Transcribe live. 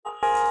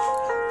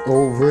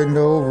over and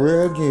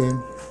over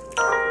again.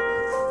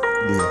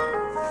 Yeah.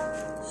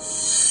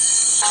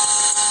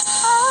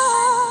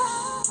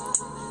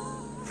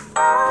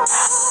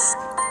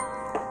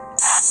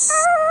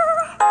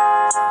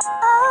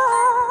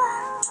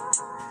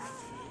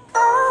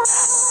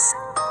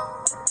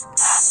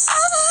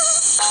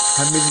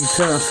 How many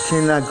times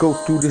can I go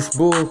through this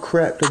bull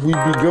crap that we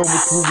be going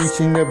through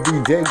each and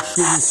every day?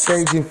 Shit is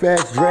changing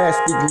fast,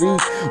 drastically.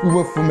 We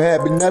went from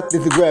having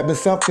nothing to grabbing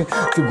something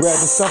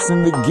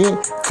again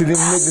to them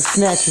niggas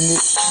snatching it.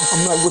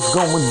 I'm like, what's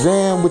going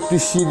down with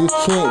this shit? It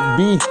can't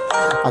be.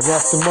 I got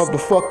some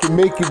motherfucking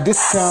make it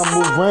this time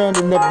around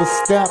and never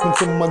stop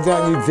until my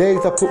dying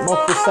days. I put my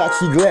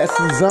Versace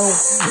glasses on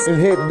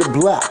and hit the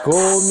block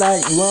all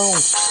night long.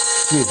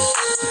 Shit.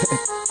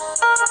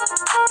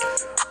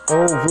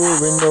 Over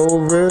and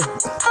over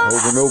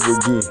and over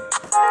again.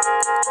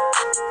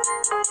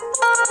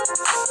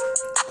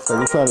 So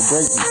they try to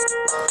break me.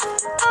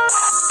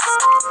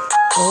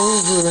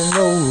 Over and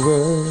over.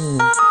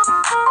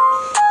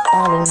 I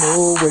don't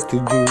know what to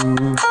do,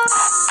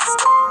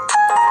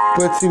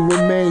 but to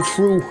remain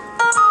true.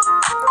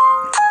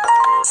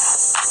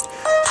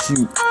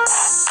 Shoot.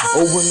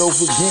 Over and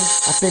over again,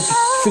 I think the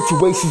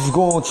situation's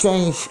gonna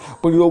change,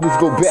 but it always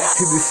go back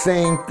to the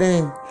same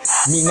thing.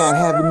 Me not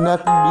having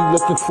nothing, be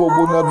looking for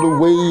another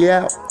way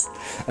out.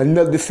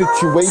 Another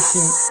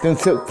situation done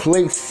took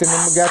place, and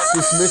I got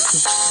this mission.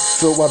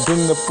 So I've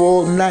been up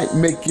all night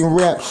making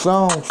rap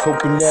songs,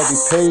 hoping that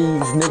it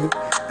pays, nigga.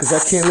 Cause I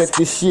can't let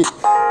this shit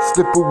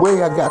slip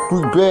away. I got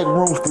 3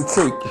 bedrooms to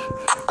take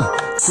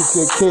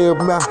take care of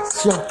my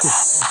shelter.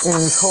 And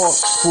it's hard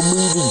for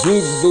me to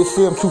get it. They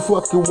say I'm too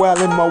fucking wild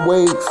in my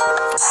ways.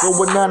 So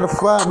when 9 to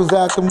 5 is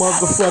out the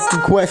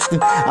motherfucking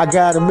question, I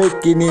gotta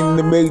make it in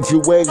the major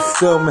way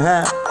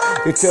somehow.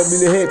 They tell me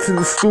to head to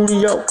the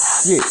studio,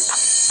 shit.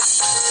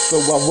 So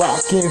I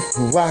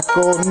rock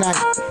all night.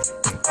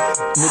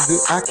 Nigga,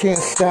 I can't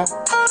stop,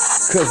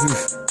 cause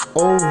it's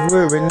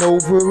over and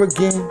over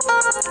again.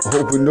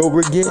 Over and over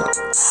again.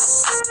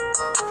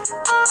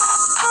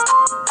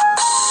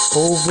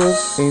 Over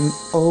and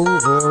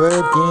over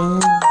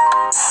again.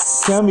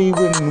 Tell me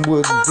when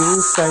will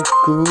this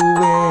cycle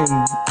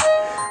end?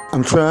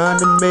 I'm trying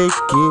to make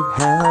it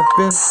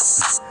happen.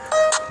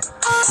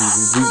 We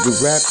the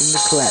rapping, the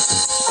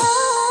clapping.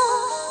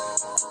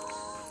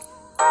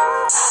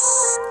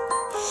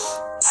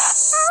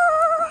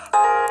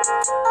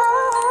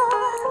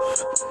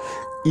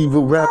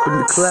 Evil rapping,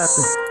 the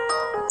clapping.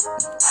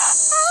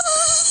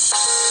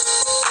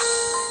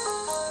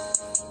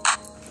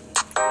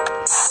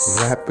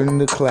 Rapping,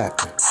 the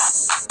clapping.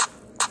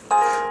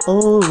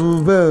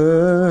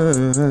 Over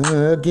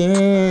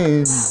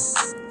again.